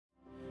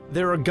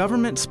There are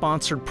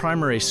government-sponsored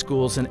primary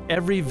schools in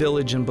every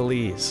village in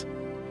Belize.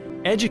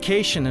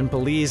 Education in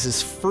Belize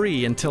is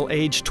free until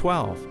age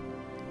 12.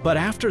 But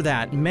after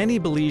that, many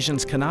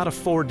Belizeans cannot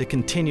afford to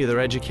continue their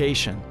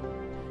education.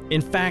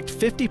 In fact,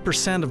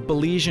 50% of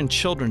Belizean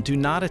children do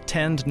not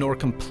attend nor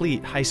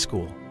complete high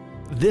school.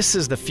 This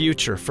is the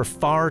future for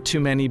far too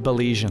many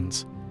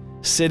Belizeans,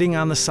 sitting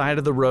on the side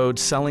of the road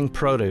selling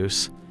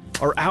produce,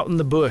 or out in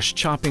the bush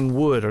chopping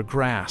wood or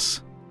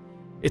grass.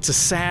 It's a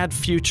sad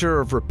future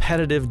of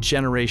repetitive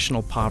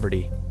generational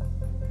poverty.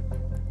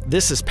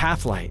 This is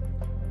PathLight.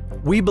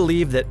 We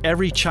believe that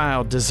every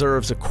child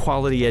deserves a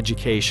quality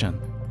education.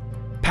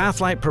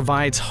 PathLight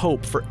provides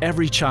hope for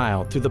every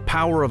child through the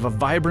power of a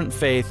vibrant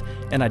faith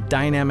and a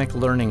dynamic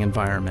learning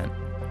environment.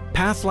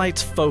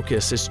 PathLight's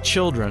focus is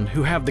children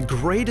who have the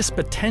greatest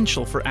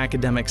potential for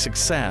academic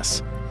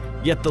success,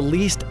 yet the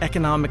least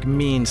economic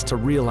means to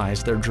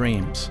realize their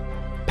dreams.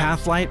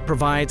 PathLight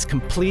provides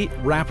complete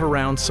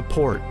wraparound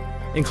support,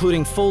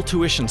 including full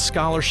tuition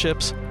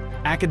scholarships,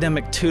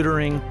 academic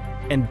tutoring,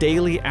 and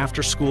daily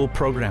after-school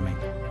programming.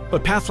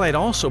 But PathLight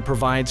also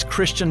provides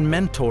Christian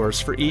mentors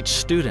for each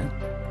student,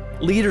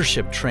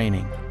 leadership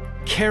training,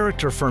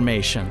 character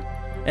formation,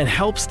 and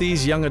helps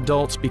these young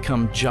adults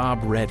become job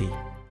ready.